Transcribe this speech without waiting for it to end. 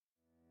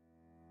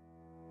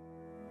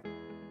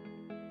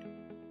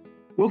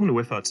Welcome to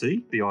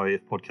FRT, the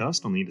IIF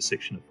podcast on the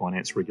intersection of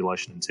finance,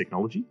 regulation and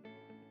technology.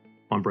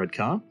 I'm Brad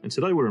Carr, and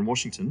today we're in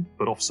Washington,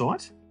 but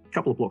off-site, a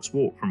couple of blocks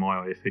walk from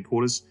IIF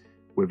headquarters.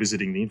 We're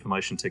visiting the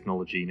Information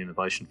Technology and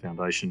Innovation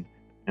Foundation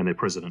and their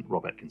president,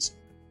 Rob Atkinson.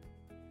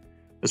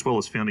 As well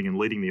as founding and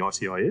leading the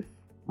ITIF,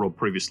 Rob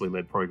previously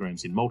led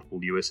programs in multiple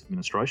US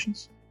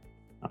administrations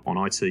on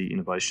IT,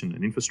 innovation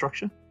and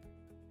infrastructure.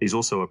 He's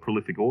also a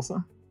prolific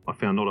author. I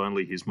found not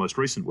only his most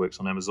recent works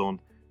on Amazon,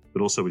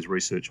 but also his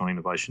research on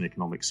innovation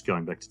economics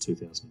going back to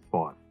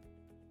 2005.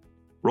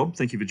 Rob,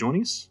 thank you for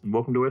joining us and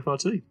welcome to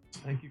FRT.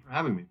 Thank you for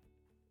having me.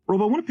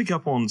 Rob, I want to pick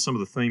up on some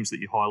of the themes that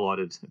you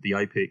highlighted at the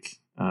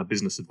APEC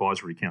Business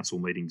Advisory Council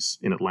meetings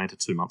in Atlanta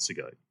 2 months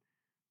ago.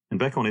 And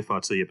back on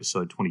FRT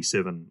episode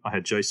 27, I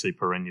had JC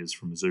Pereñas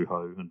from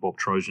Mizuho and Bob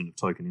Trojan of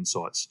Token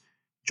Insights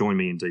join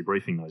me in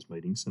debriefing those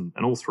meetings. And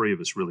all three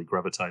of us really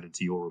gravitated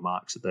to your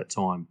remarks at that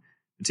time,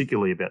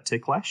 particularly about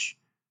techlash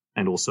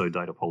and also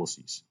data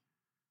policies.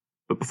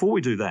 But before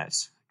we do that,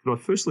 could I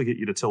firstly get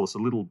you to tell us a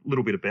little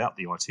bit about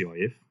the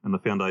ITIF and the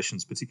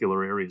Foundation's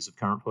particular areas of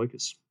current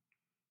focus?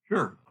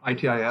 Sure.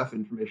 ITIF,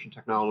 Information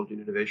Technology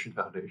and Innovation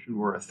Foundation,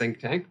 we're a think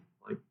tank,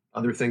 like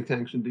other think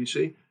tanks in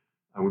D.C.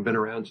 We've been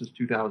around since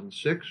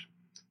 2006.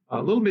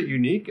 A little bit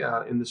unique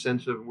in the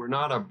sense of we're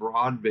not a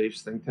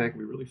broad-based think tank.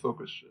 We really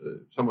focus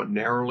somewhat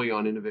narrowly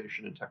on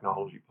innovation and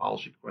technology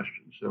policy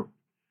questions. So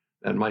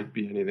that might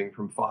be anything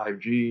from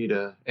 5G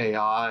to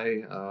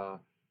AI,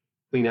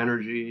 clean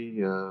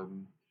energy,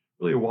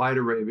 really a wide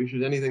array of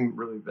issues, anything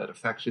really that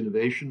affects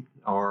innovation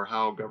or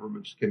how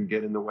governments can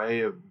get in the way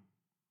of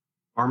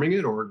harming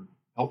it or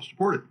help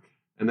support it.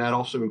 And that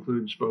also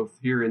includes both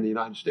here in the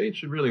United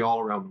States and really all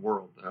around the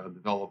world,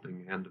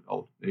 developing and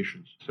developed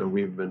nations. So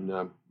we've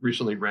been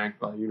recently ranked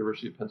by the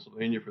University of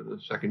Pennsylvania for the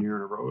second year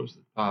in a row as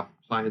the top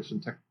science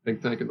and tech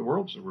think tank in the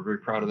world. So we're very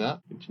proud of that.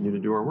 Continue to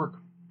do our work.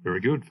 Very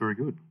good, very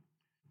good.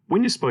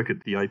 When you spoke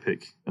at the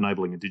APEC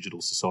Enabling a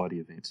Digital Society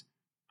event,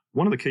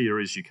 one of the key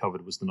areas you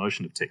covered was the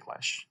notion of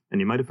techlash, and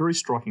you made a very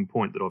striking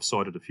point that I've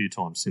cited a few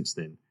times since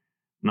then,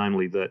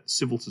 namely that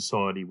civil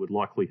society would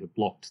likely have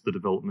blocked the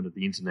development of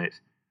the internet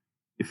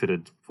if it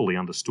had fully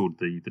understood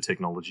the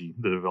technology,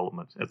 the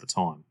development at the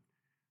time.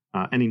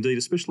 And indeed,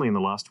 especially in the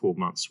last 12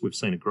 months, we've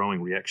seen a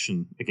growing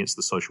reaction against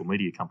the social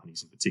media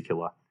companies in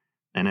particular,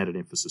 and added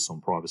emphasis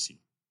on privacy.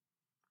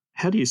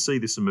 How do you see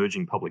this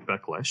emerging public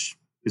backlash?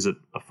 Is it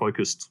a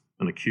focused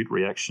and acute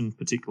reaction,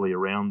 particularly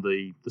around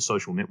the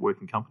social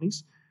networking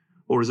companies?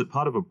 Or is it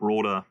part of a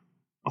broader,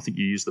 I think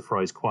you used the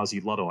phrase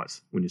quasi-Luddite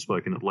when you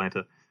spoke in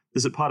Atlanta,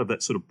 is it part of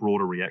that sort of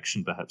broader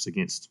reaction perhaps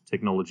against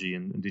technology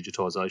and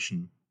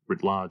digitisation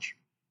writ large?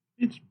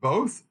 It's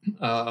both.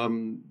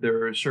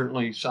 There are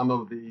certainly some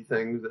of the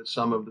things that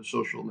some of the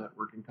social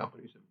networking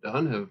companies have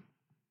done have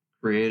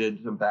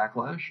created some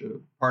backlash.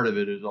 Part of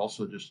it is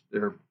also just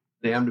they're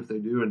damned if they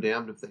do and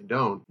damned if they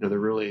don't. They're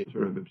really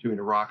sort of between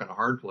a rock and a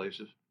hard place.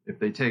 If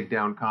they take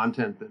down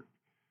content that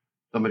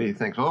somebody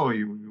thinks,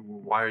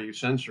 why are you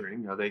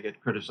censoring? They get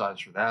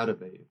criticized for that. If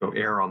they go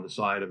err on the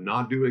side of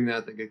not doing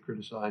that, they get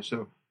criticized.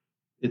 So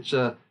it's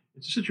a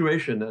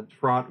situation that's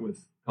fraught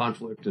with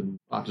conflict and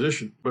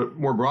opposition. But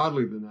more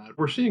broadly than that,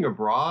 we're seeing a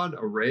broad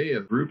array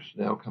of groups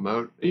now come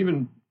out,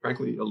 even,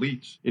 frankly,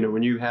 elites.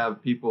 When you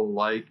have people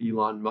like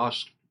Elon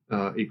Musk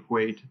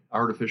equate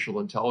artificial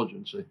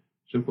intelligence,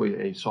 simply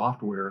a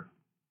software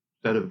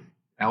set of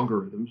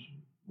algorithms,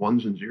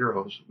 ones and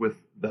zeros, with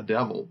the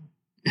devil,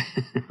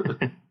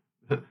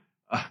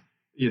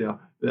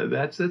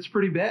 that's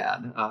pretty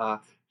bad.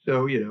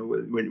 So,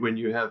 when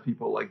you have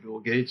people like Bill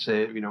Gates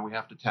say, we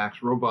have to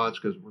tax robots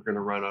because we're going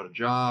to run out of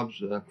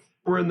jobs,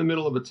 we're in the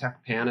middle of a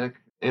tech panic.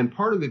 And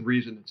part of the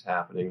reason it's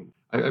happening,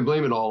 I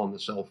blame it all on the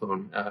cell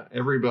phone.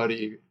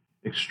 Everybody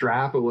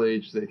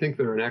extrapolates. They think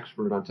they're an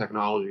expert on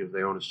technology because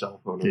they own a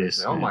cell phone. And they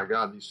say, oh, my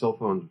God, these cell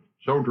phones are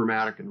so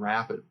dramatic and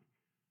rapid.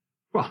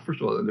 Well,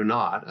 first of all, they're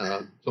not.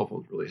 Cell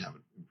phones really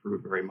haven't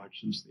improved very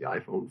much since the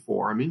iPhone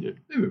 4. I mean,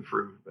 they've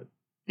improved, but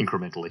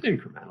incrementally.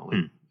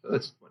 So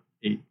that's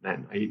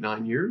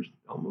 9 years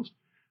almost.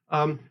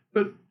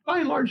 But by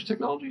and large,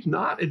 technology is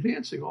not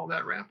advancing all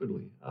that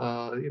rapidly.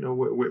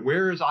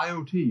 Where is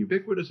IoT,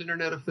 ubiquitous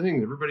Internet of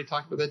Things? Everybody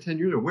talked about that 10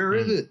 years ago. Where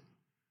is it?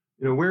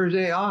 Where is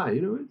AI?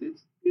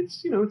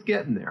 It's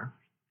getting there.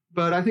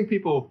 But I think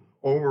people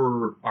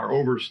are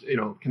over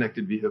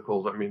connected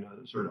vehicles. I mean,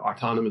 sort of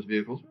autonomous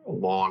vehicles are a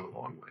long,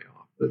 long way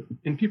off. But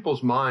in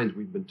people's minds,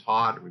 we've been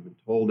taught and we've been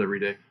told every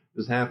day,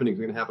 this is happening, it's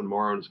going to happen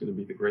tomorrow, and it's going to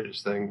be the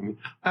greatest thing. I mean,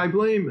 I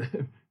blame, if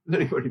there's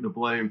anybody to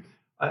blame,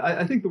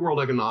 I think the World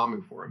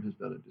Economic Forum has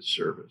done a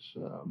disservice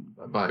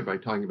by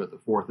talking about the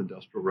fourth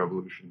industrial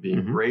revolution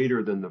being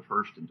greater than the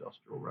first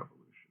industrial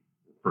revolution.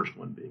 The first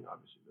one being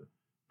obviously the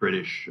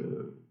British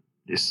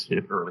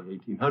early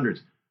 1800s.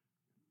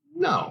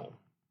 No,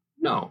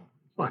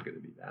 it's not going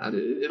to be that.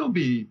 It'll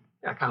be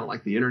kind of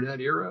like the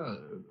internet era,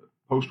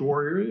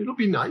 post-war era. It'll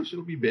be nice.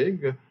 It'll be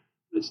big. But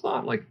it's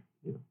not like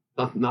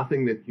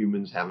nothing that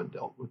humans haven't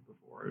dealt with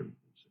before and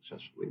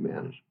successfully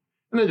managed.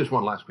 And then just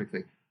one last quick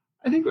thing.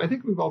 I think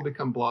we've all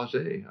become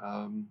blasé.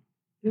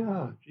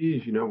 Yeah,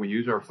 geez, we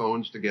use our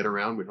phones to get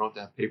around. We don't have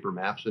to have paper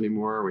maps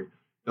anymore. We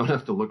don't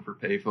have to look for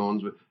pay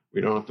phones.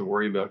 We don't have to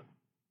worry about,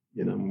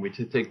 when we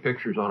take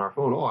pictures on our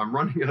phone. Oh, I'm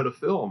running out of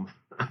film.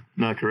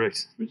 No,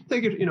 correct. We just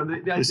take it.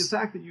 The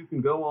fact that you can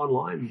go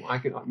online.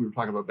 We were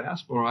talking about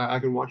basketball. I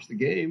can watch the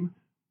game.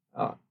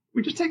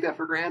 We just take that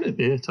for granted.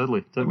 Yeah,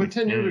 totally. But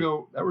 10 years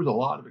ago, there was a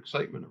lot of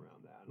excitement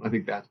around that, and I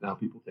think that's now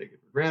people take it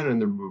for granted,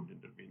 and they're moved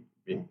into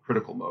being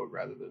critical mode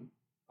rather than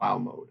file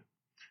mode.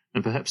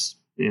 And perhaps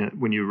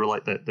when you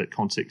relate that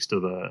context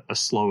of a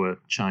slower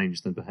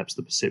change than perhaps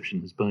the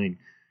perception has been,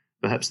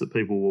 perhaps that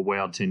people were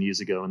wowed 10 years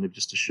ago and they've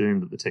just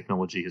assumed that the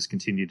technology has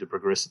continued to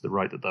progress at the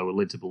rate that they were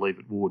led to believe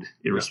it would,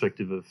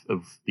 irrespective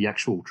of the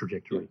actual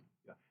trajectory.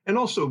 Yeah. And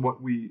also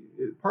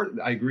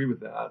I agree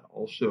with that.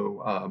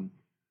 Also,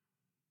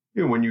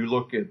 when you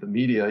look at the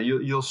media,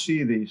 you'll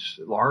see these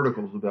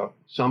articles about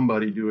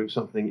somebody doing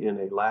something in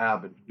a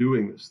lab and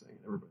doing this thing.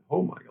 Everybody,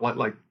 oh my God,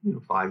 like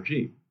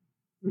 5G.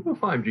 There's no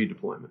 5G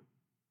deployment.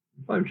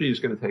 5G is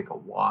going to take a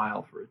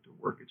while for it to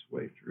work its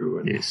way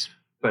through. Yes.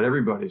 But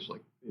everybody's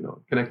like,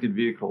 connected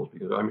vehicles,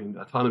 because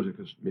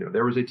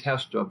there was a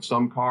test of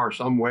some car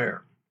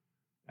somewhere.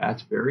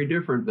 That's very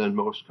different than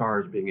most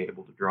cars being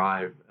able to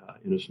drive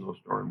in a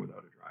snowstorm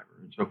without a driver.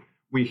 And so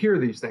we hear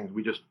these things.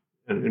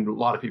 And a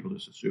lot of people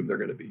just assume they're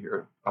going to be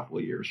here a couple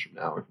of years from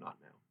now, if not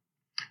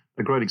now.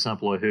 A great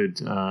example I heard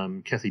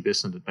Kathy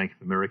Besant at Bank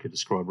of America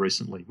describe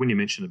recently, when you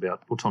mentioned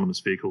about autonomous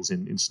vehicles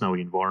in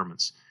snowy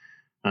environments.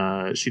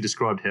 She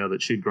described how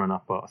that she'd grown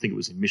up, I think it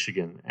was in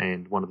Michigan,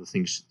 and one of the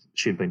things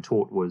she had been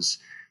taught was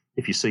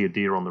if you see a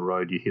deer on the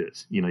road, you hit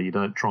it. You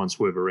don't try and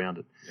swerve around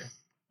it.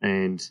 Yeah.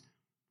 And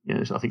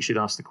I think she'd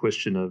asked the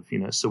question of,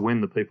 so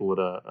when the people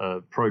that are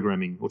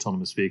programming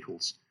autonomous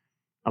vehicles,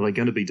 are they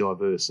going to be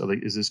diverse?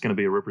 Is this going to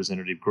be a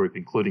representative group,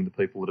 including the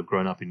people that have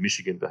grown up in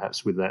Michigan,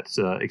 perhaps with that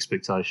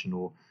expectation,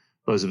 or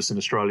those of us in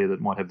Australia that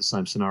might have the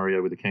same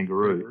scenario with a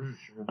kangaroo?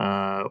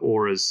 Sure.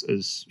 Or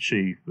as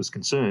she was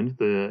concerned,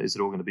 is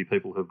it all going to be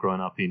people who have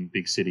grown up in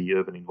big city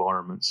urban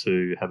environments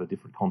who have a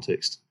different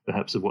context,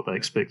 perhaps, of what they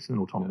expect an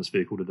autonomous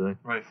vehicle to do?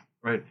 Right.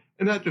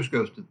 And that just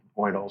goes to the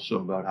point also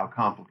about how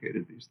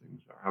complicated these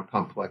things are, how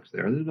complex they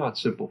are. They're not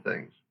simple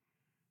things.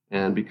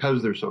 And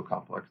because they're so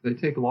complex, they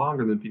take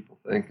longer than people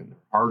think, and they're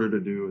harder to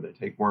do. They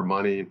take more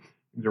money.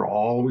 They're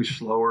always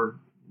slower.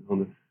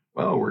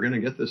 Well, we're going to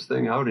get this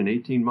thing out in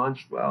 18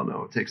 months. Well,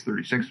 no, it takes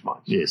 36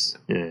 months. Yes,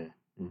 yeah.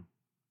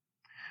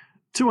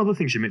 Two other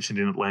things you mentioned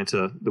in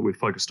Atlanta that we've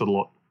focused a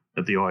lot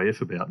at the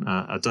IAF about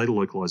are data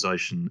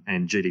localization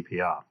and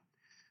GDPR.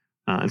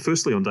 And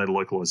firstly, on data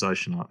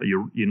localization,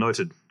 you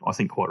noted, I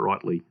think quite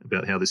rightly,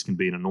 about how this can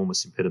be an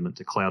enormous impediment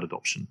to cloud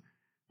adoption,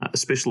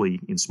 especially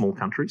in small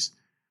countries.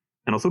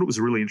 And I thought it was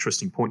a really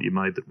interesting point you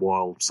made that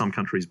while some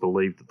countries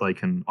believe that they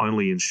can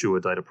only ensure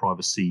data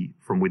privacy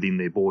from within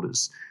their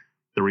borders,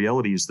 the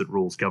reality is that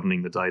rules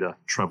governing the data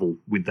travel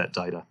with that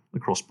data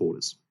across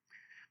borders.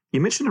 You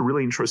mentioned a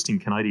really interesting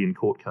Canadian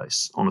court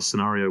case on a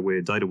scenario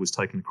where data was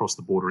taken across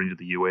the border into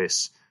the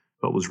US,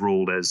 but was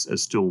ruled as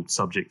still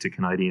subject to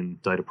Canadian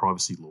data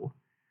privacy law.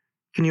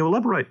 Can you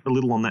elaborate a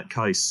little on that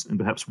case and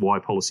perhaps why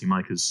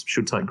policymakers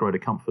should take greater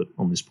comfort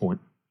on this point?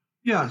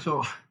 Yeah,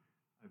 so I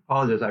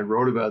apologize. I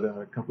wrote about that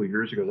a couple of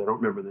years ago. I don't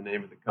remember the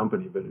name of the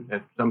company, but it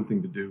had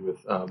something to do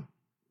with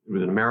it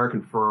was an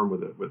American firm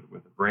with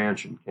a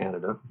branch in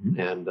Canada,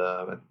 and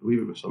I believe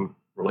it was some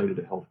related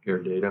to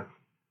healthcare data.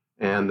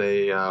 And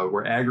they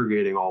were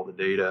aggregating all the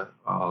data,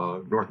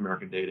 North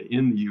American data,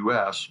 in the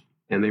U.S.,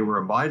 and they were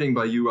abiding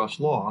by U.S.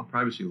 law,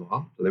 privacy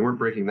law, so they weren't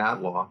breaking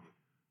that law.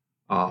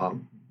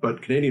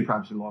 But Canadian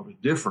privacy law was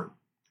different.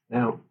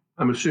 Now,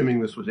 I'm assuming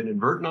this was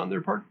inadvertent on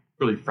their part.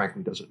 Really,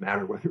 frankly, doesn't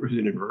matter whether it was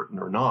inadvertent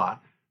or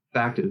not.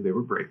 Fact is, they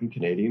were breaking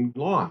Canadian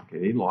law.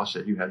 Canadian law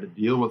said you had to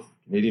deal with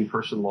Canadian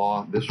person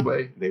law this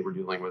way. They were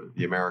dealing with it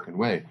the American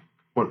way.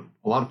 What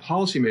a lot of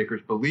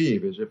policymakers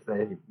believe is if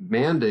they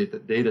mandate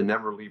that data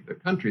never leave the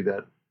country,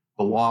 that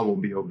the law will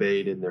be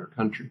obeyed in their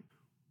country.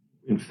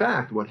 In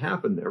fact, what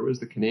happened there was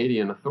the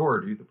Canadian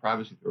authority, the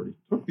privacy authority,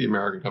 took the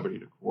American company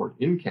to court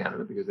in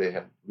Canada because they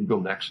had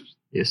legal nexus.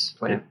 Yes.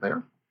 Plant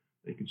there.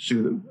 They could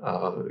sue them.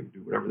 They could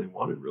do whatever they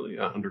wanted, really,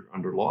 under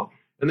law.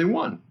 And they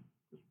won.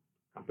 The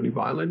company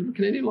violated the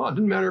Canadian law. It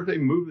didn't matter if they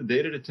moved the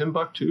data to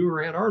Timbuktu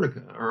or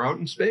Antarctica or out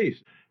in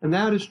space. And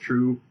that is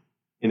true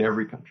in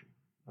every country.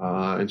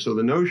 And so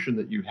the notion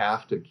that you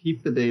have to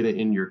keep the data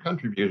in your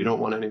country because you don't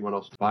want anyone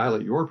else to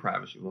violate your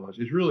privacy laws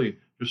is really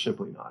just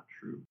simply not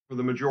true. For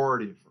the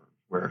majority of firms,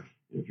 where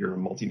if you're a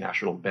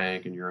multinational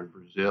bank and you're in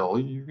Brazil,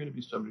 you're going to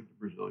be subject to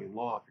Brazilian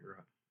law. If you're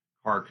a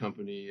car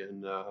company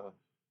in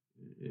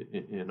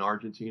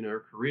Argentina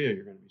or Korea,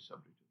 you're going to be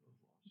subject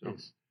to those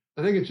laws. So yes.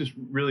 I think it just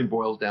really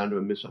boils down to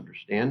a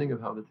misunderstanding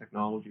of how the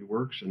technology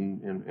works.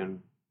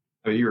 And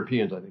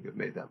Europeans, I think, have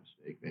made that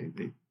mistake.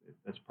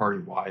 That's partly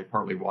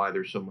why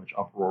there's so much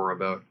uproar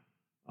about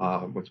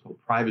what's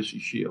called Privacy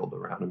Shield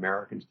around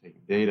Americans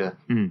taking data.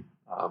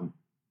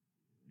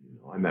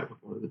 I met with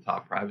one of the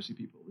top privacy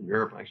people in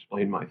Europe, and I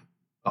explained my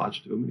thoughts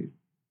to him, and he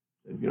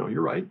said,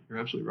 "You're right. You're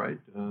absolutely right.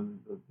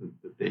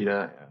 The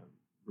data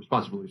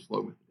responsibility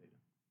flow with the data.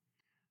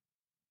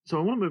 So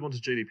I want to move on to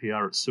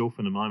GDPR itself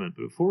in a moment,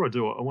 but before I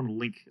do, I want to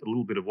link a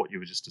little bit of what you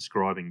were just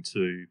describing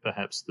to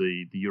perhaps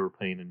the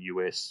European and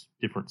US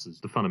differences,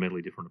 the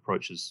fundamentally different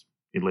approaches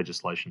in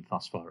legislation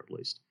thus far at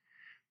least.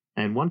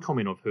 And one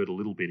comment I've heard a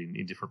little bit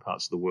in different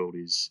parts of the world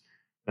is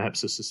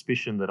perhaps a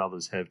suspicion that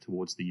others have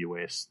towards the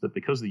US, that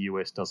because the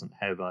US doesn't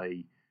have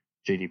a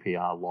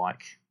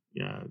GDPR-like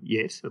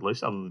yet, at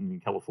least other than in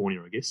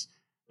California, I guess,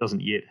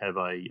 doesn't yet have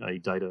a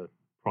data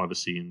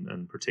privacy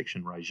and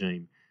protection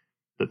regime,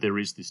 that there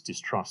is this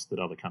distrust that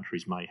other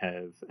countries may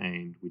have,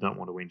 and we don't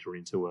want to enter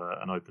into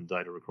an open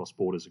data across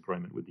borders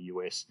agreement with the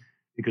US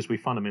because we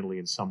fundamentally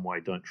in some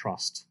way don't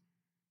trust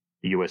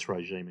the US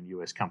regime and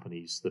US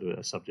companies that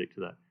are subject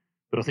to that.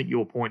 But I think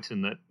your point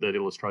in that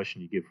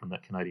illustration you give from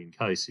that Canadian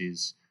case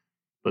is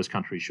those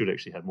countries should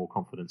actually have more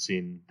confidence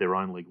in their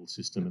own legal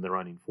system and their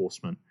own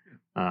enforcement,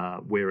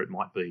 where it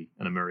might be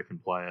an American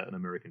player, an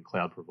American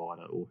cloud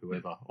provider, or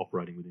whoever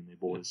operating within their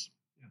borders.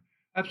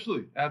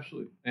 Absolutely.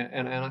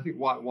 And I think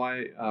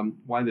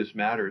why this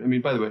matters. I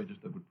mean, by the way,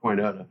 I would point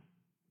out, I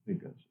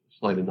think a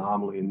slight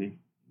anomaly in the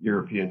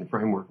European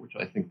framework, which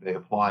I think they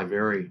apply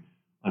very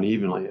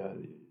unevenly.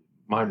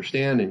 My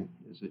understanding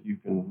is that you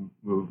can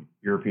move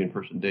European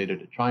person data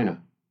to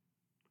China.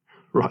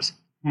 Right.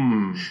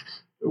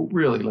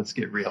 Really, let's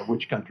get real.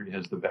 Which country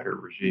has the better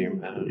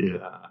regime? I don't think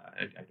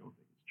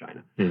it's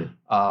China. Yeah.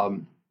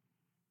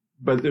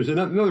 But there's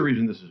another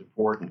reason this is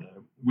important.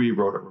 We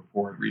wrote a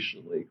report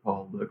recently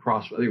called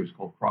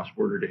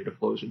Cross-Border Data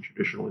Flows in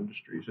Traditional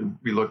Industries. And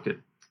we looked at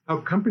how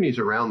companies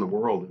around the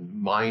world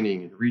in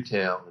mining and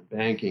retail and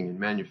banking and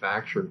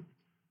manufacturing,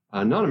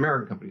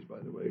 non-American companies, by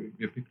the way,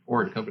 we have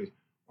foreign companies,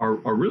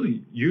 are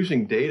really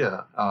using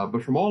data,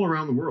 but from all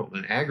around the world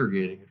and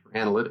aggregating it for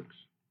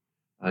analytics.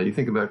 You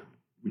think about,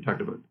 we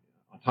talked about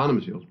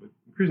autonomous vehicles, but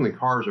increasingly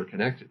cars are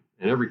connected.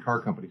 And every car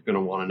company is going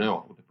to want to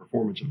know what the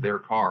performance of their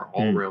car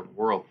all around the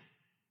world.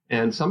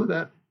 And some of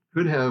that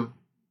could have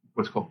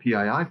what's called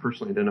PII,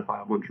 personally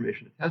identifiable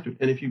information attached to it.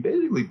 And if you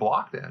basically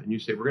block that and you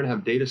say we're going to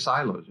have data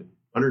silos in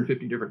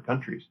 150 different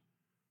countries,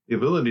 the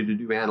ability to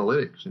do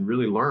analytics and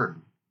really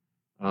learn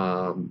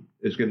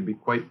is going to be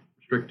quite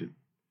restricted.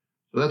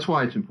 So that's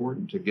why it's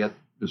important to get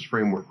this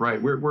framework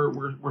right.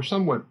 We're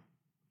somewhat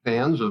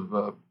fans of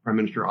Prime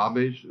Minister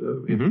Abe's,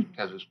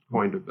 has this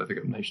coined, I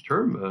think, a nice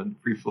term,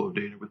 free flow of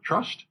data with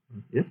trust.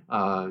 Yep.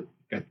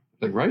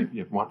 Right?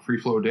 You want free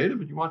flow of data,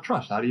 but you want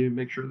trust. How do you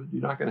make sure that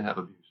you're not going to have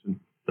abuse? And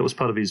that was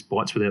part of his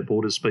Bytes Without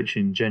Borders speech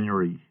in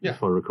January,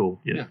 if I recall.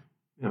 Yeah.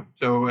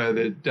 So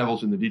the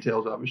devil's in the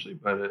details, obviously,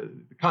 but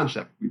the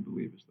concept, we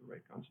believe, is the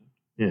right concept.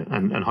 Yeah,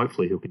 and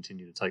hopefully he'll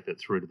continue to take that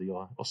through to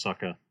the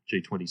Osaka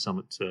G20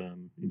 summit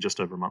in just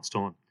over a month's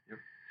time. Yep.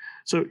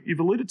 So you've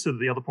alluded to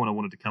the other point I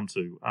wanted to come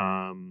to,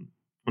 and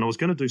I was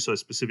going to do so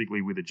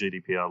specifically with a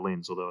GDPR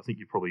lens, although I think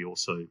you probably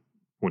also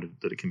pointed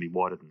that it can be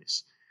wider than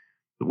this.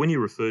 But when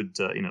you referred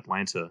in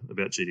Atlanta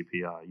about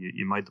GDPR,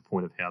 you made the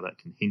point of how that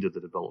can hinder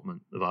the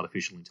development of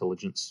artificial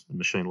intelligence and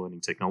machine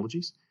learning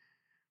technologies.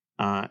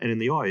 And in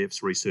the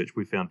IIF's research,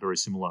 we found very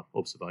similar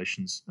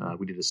observations.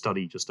 We did a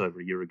study just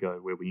over a year ago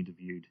where we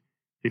interviewed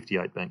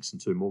 58 banks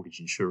and 2 mortgage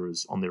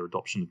insurers on their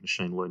adoption of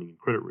machine learning and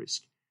credit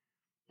risk.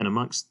 And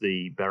amongst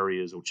the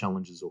barriers or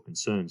challenges or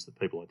concerns that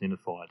people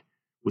identified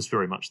was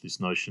very much this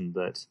notion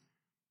that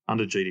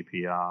under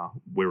GDPR,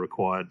 we're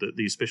required,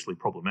 the especially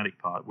problematic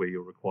part where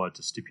you're required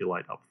to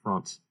stipulate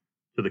upfront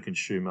to the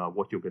consumer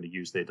what you're going to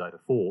use their data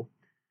for.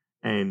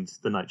 And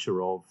the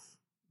nature of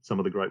some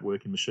of the great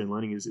work in machine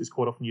learning is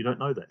quite often you don't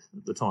know that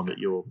at the time that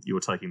you're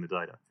taking the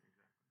data.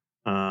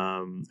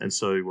 And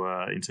so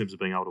in terms of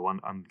being able to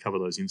uncover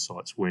those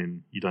insights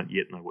when you don't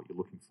yet know what you're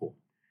looking for.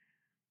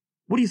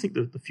 What do you think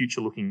the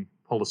future-looking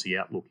policy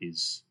outlook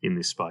is in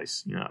this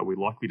space? Are we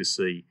likely to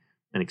see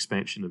an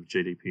expansion of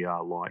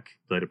GDPR-like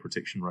data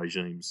protection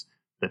regimes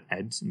that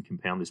add and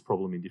compound this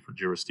problem in different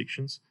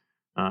jurisdictions?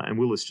 And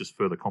will this just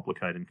further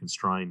complicate and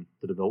constrain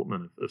the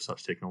development of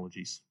such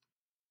technologies?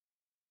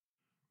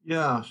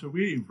 Yeah, so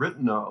we've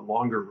written a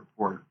longer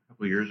report a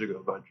couple of years ago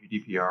about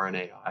GDPR and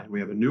AI.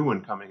 We have a new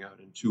one coming out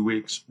in 2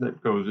 weeks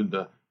that goes into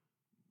a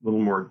little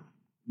more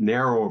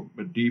narrow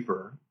but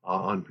deeper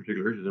on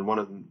particular issues. And one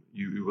of them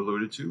you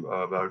alluded to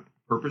about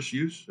purpose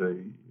use.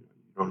 You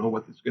don't know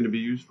what it's going to be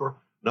used for.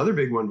 Another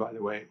big one, by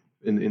the way,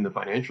 in the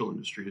financial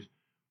industry is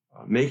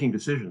making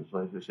decisions,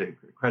 as I say,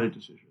 credit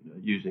decision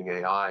using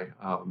AI.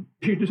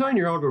 If you design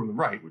your algorithm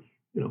right, which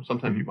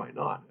sometimes you might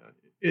not,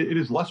 it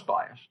is less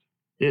biased.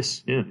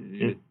 Yes, yeah.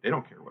 They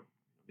don't care what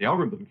the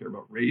algorithm doesn't care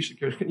about race. It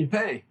cares can you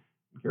pay. It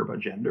doesn't care about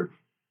gender.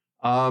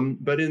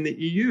 But in the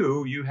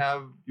EU, you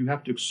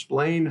have to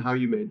explain how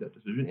you made that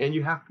decision, and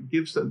you have to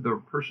give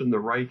the person the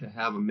right to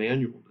have a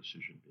manual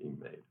decision being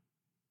made.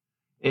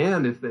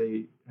 And if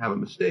they have a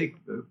mistake,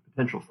 the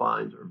potential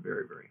fines are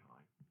very, very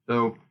high.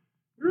 So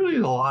there really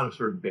is a lot of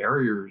sort of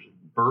barriers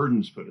and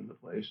burdens put into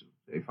place of,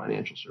 say,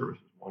 financial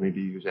services wanting to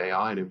use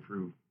AI to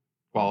improve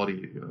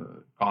quality,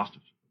 cost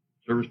of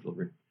service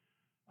delivery.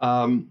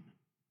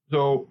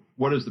 So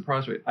what is the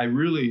prospect? I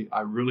really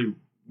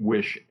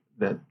wish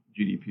that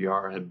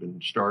GDPR had been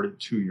started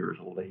 2 years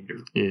later.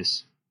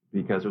 Yes.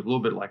 Because it was a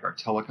little bit like our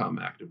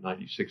Telecom Act of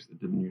 96 that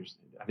didn't use,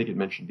 I think it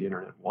mentioned the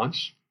internet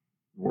once,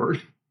 word.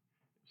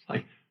 It's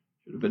like,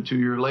 should have been 2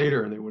 years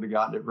later and they would have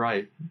gotten it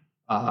right.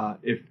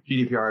 If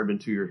GDPR had been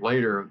 2 years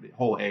later, the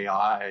whole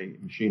AI,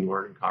 machine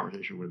learning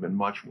conversation would have been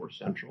much more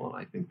central.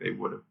 And I think they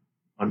would have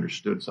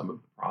understood some of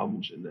the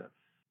problems in that.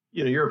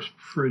 Europe's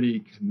pretty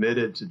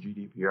committed to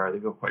GDPR. They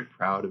feel quite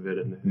proud of it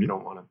and they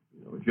don't want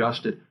to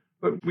adjust it.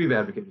 But we've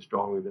advocated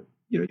strongly that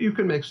you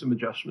can make some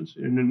adjustments.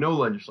 No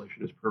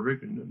legislation is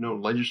perfect, and no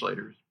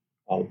legislator is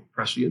all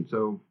prescient.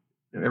 So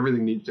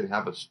everything needs to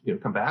have us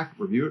come back,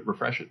 review it,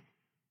 refresh it.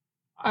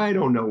 I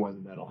don't know whether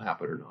that'll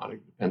happen or not.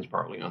 It depends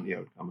partly on the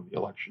outcome of the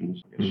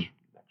elections, I guess,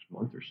 next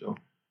month or so.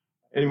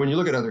 And when you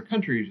look at other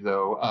countries,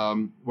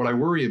 though, what I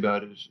worry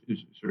about is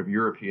sort of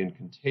European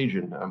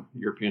contagion.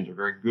 Europeans are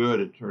very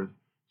good at sort of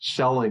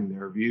selling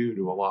their view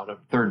to a lot of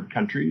third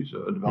countries,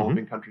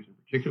 developing countries in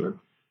particular.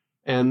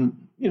 And,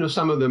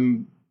 some of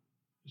them,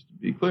 just to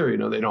be clear,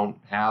 they don't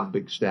have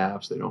big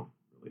staffs. They don't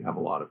really have a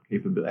lot of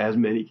as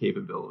many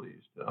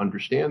capabilities to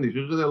understand these.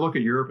 So they look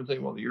at Europe and say,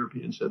 well, the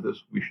Europeans said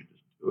this, we should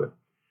just do it.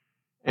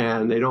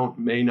 And they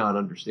may not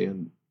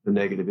understand the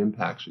negative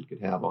impacts it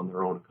could have on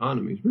their own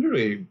economies.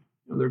 Particularly,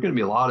 there are going to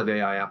be a lot of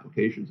AI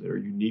applications that are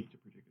unique to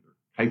particular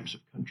types of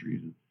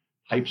countries and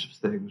types of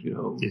things,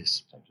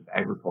 yes. Types of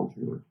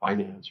agriculture or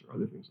finance or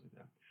other things like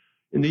that.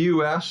 In the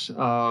U.S.,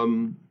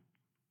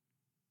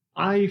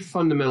 I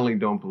fundamentally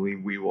don't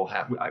believe we will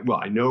have,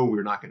 I know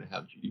we're not going to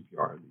have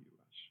GDPR in the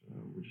U.S.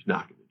 We're just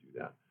not going to do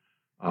that.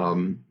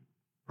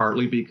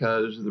 Partly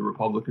because the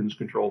Republicans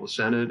control the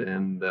Senate,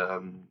 and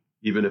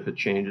even if it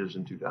changes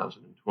in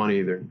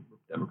 2020, the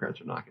Democrats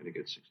are not going to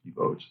get 60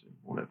 votes. They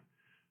won't have.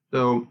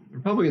 So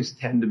Republicans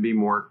tend to be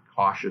more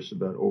cautious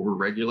about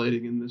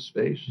over-regulating in this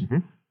space. Mm-hmm.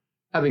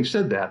 Having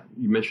said that,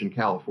 you mentioned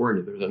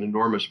California. There's an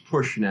enormous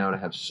push now to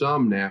have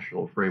some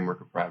national framework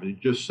of privacy,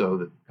 just so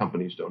that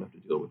companies don't have to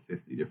deal with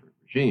 50 different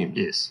regimes.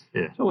 Yes,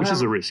 yeah. So which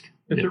is a risk.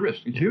 It's a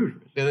risk. It's a huge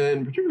risk. And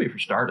then particularly for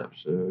startups,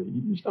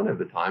 you just don't have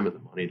the time and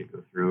the money to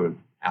go through and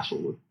hassle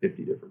with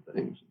 50 different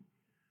things.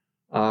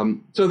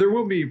 So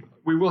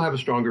we will have a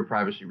stronger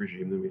privacy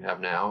regime than we have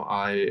now.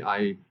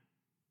 I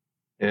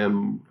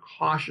am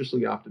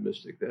cautiously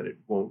optimistic that it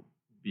won't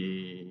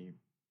be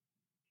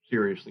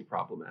seriously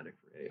problematic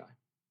for AI.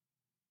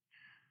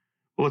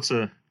 Well, it's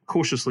a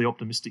cautiously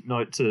optimistic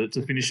note to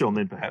finish on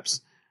then,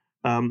 perhaps.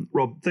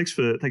 Rob, thank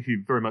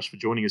you very much for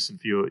joining us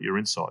and for your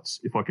insights.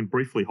 If I can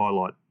briefly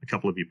highlight a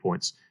couple of your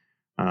points.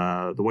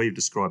 The way you've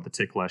described the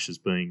techlash as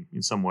being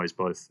in some ways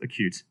both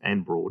acute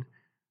and broad.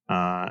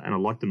 And I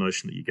like the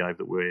notion that you gave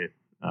that we're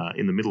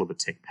in the middle of a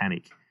tech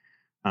panic.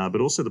 But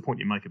also the point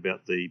you make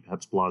about the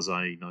perhaps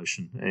blasé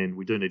notion. And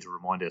we do need to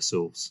remind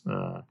ourselves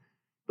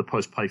the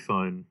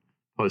post-payphone,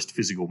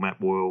 post-physical map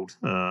world,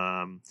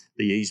 the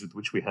ease with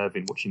which we have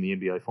in watching the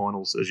NBA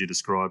finals, as you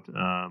described.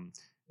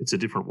 It's a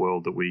different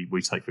world that we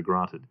take for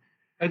granted.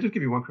 I'll just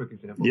give you one quick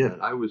example of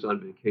that. I was on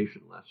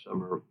vacation last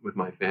summer with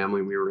my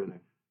family. We were in a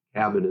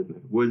cabin in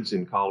the woods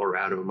in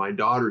Colorado. And my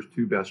daughter's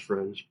two best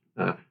friends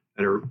at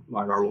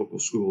our local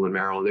school in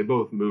Maryland, they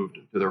both moved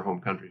to their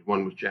home countries.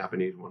 One was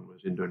Japanese, one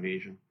was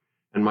Indonesian.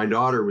 And my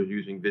daughter was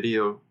using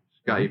video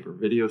Skype or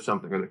video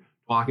something, or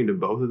talking to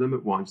both of them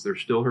at once. They're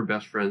still her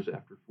best friends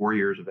after 4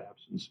 years of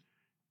absence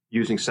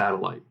using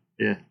satellite.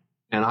 Yeah.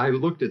 And I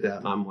looked at that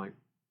and I'm like,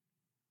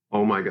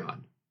 oh my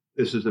God,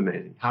 this is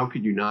amazing. How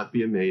could you not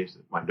be amazed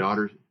that my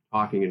daughter's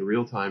talking in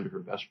real time to her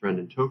best friend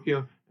in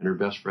Tokyo and her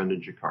best friend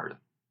in Jakarta?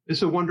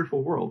 It's a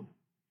wonderful world.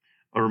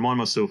 I remind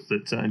myself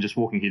that, and just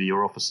walking here to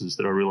your offices,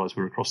 that I realised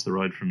we're across the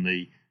road from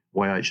the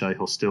YHA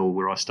hostel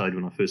where I stayed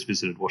when I first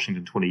visited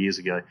Washington 20 years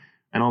ago.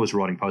 And I was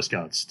writing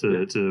postcards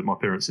to my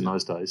parents in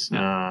those days.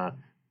 Yeah.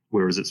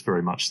 Whereas it's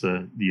very much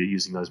you're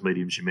using those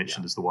mediums you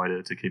mentioned as the way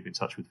to keep in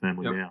touch with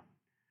family now.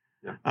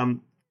 Yeah. A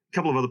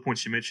couple of other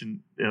points you mentioned,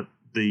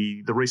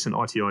 the recent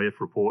ITIF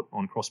report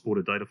on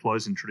cross-border data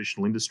flows in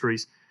traditional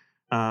industries,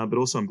 but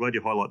also I'm glad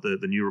you highlight the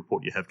new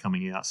report you have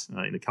coming out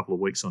in a couple of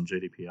weeks on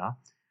GDPR.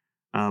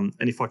 And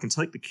if I can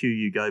take the cue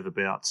you gave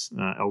about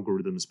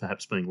algorithms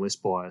perhaps being less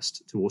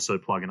biased to also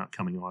plug an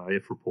upcoming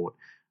IIF report,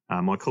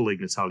 my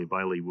colleague Natalia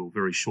Bailey will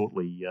very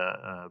shortly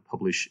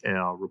publish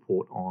our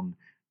report on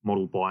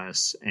model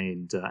bias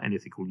and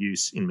ethical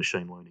use in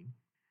machine learning.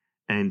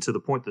 And to the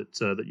point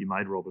that you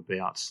made, Rob,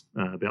 about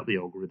the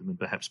algorithm and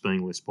perhaps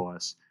being less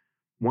biased,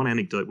 one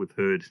anecdote we've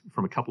heard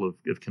from a couple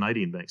of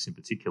Canadian banks in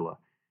particular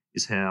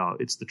is how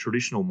it's the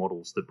traditional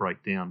models that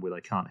break down where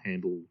they can't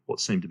handle what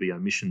seem to be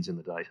omissions in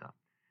the data.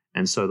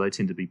 And so they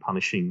tend to be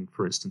punishing,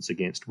 for instance,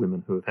 against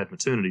women who have had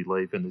maternity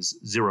leave and there's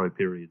 0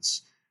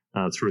 periods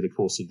through the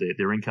course of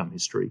their income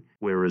history,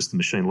 whereas the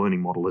machine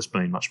learning model has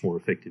been much more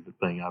effective at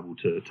being able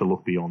to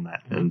look beyond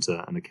that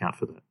and account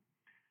for that.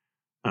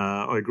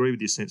 I agree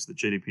with your sense that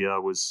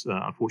GDPR was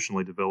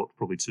unfortunately developed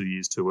probably 2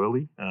 years too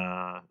early.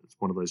 It's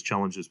one of those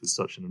challenges with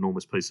such an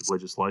enormous piece of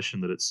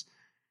legislation that it's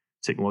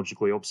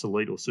technologically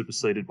obsolete or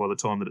superseded by the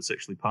time that it's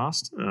actually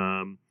passed.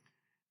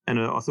 And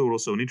I thought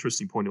also an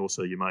interesting point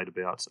also you made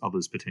about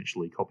others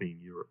potentially copying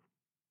Europe.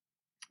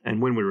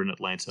 And when we were in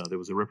Atlanta, there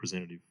was a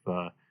representative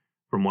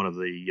from one of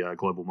the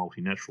global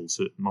multilateral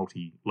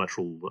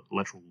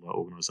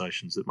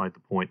organisations that made the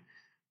point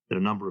that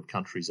a number of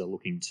countries are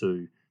looking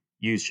to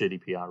use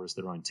GDPR as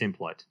their own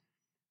template.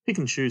 Pick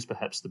and choose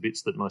perhaps the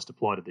bits that most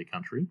apply to their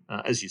country.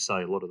 As you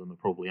say, a lot of them are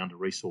probably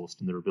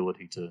under-resourced in their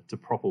ability to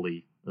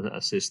properly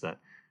assess that.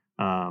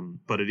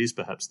 But it is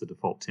perhaps the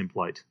default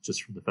template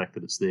just from the fact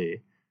that it's there.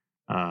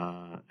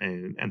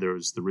 And there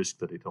is the risk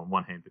that it, on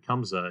one hand,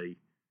 becomes a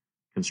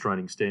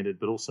constraining standard,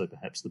 but also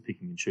perhaps the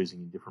picking and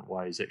choosing in different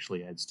ways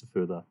actually adds to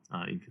further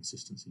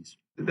inconsistencies.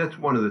 That's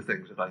one of the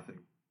things that I think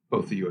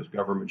both the U.S.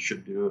 government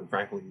should do, and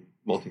frankly,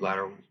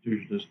 multilateral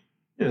institutions.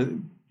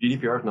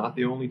 GDPR is not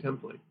the only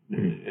template,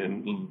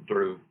 and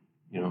sort of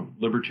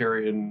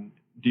libertarian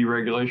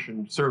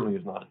deregulation certainly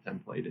is not a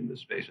template in this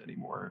space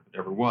anymore, if it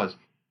ever was.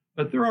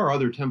 But there are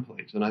other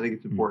templates, and I think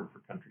it's important for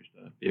countries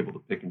to be able to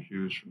pick and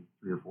choose from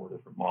 3 or 4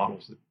 different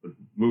models that would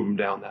move them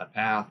down that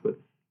path, but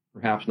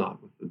perhaps not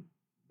with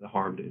the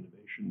harm to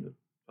innovation that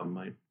some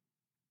might.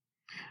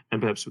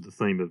 And perhaps with the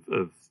theme of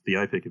the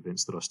APEC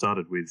events that I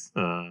started with,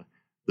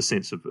 the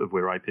sense of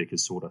where APEC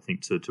has sought, I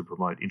think, to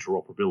promote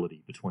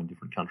interoperability between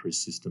different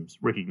countries' systems,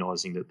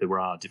 recognising that there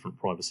are different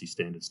privacy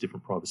standards,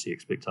 different privacy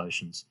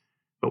expectations,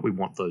 but we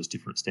want those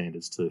different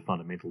standards to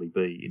fundamentally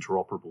be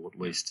interoperable, at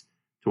least,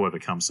 to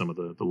overcome some of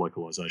the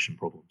localisation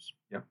problems.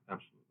 Yep,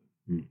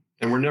 absolutely.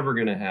 And we're never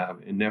going to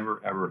have, and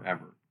never, ever,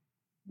 ever,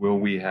 will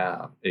we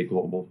have a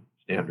global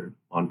standard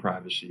on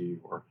privacy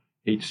or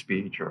hate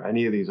speech or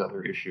any of these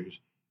other issues.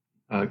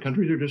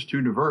 Countries are just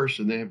too diverse,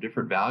 and they have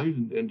different values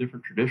and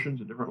different traditions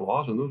and different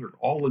laws, and those are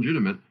all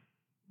legitimate.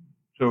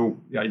 So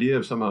the idea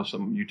of somehow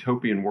some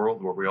utopian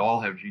world where we all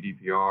have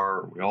GDPR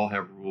or we all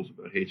have rules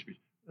about hate speech,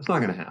 that's not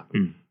going to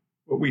happen.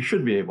 What we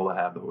should be able to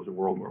have, though, is a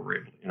world where we're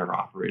able to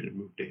interoperate and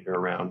move data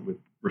around with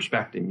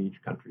respecting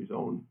each country's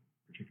own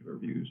particular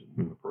views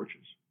and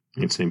approaches.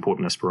 It's an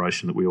important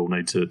aspiration that we all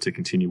need to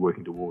continue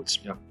working towards.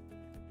 Yep.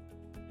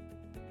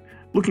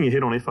 Looking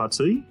ahead on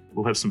FRT,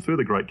 we'll have some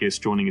further great guests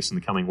joining us in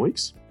the coming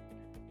weeks.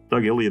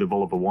 Doug Elliott of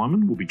Oliver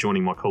Wyman will be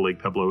joining my colleague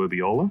Pablo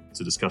Urbiola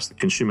to discuss the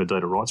Consumer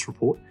Data Rights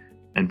Report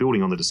and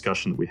building on the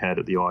discussion that we had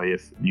at the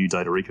IAF New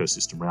Data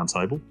Ecosystem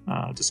Roundtable,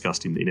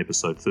 discussed in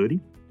episode 30.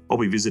 I'll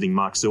be visiting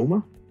Mark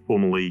Zellmer,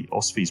 formerly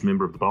OSFI's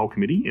member of the Bail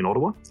Committee in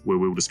Ottawa, where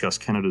we'll discuss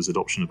Canada's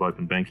adoption of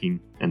open banking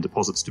and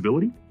deposit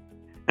stability.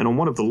 And on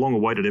one of the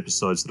long-awaited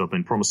episodes that I've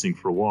been promising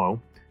for a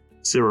while,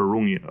 Sarah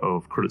Runge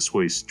of Credit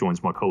Suisse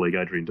joins my colleague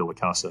Adrian De La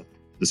Casa to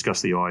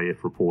discuss the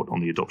IAF report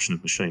on the adoption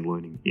of machine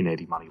learning in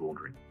anti-money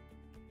laundering.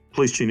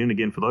 Please tune in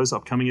again for those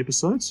upcoming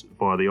episodes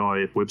via the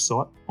IAF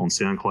website, on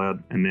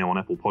SoundCloud, and now on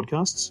Apple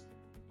Podcasts.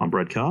 I'm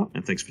Brad Carr,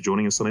 and thanks for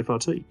joining us on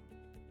FRT.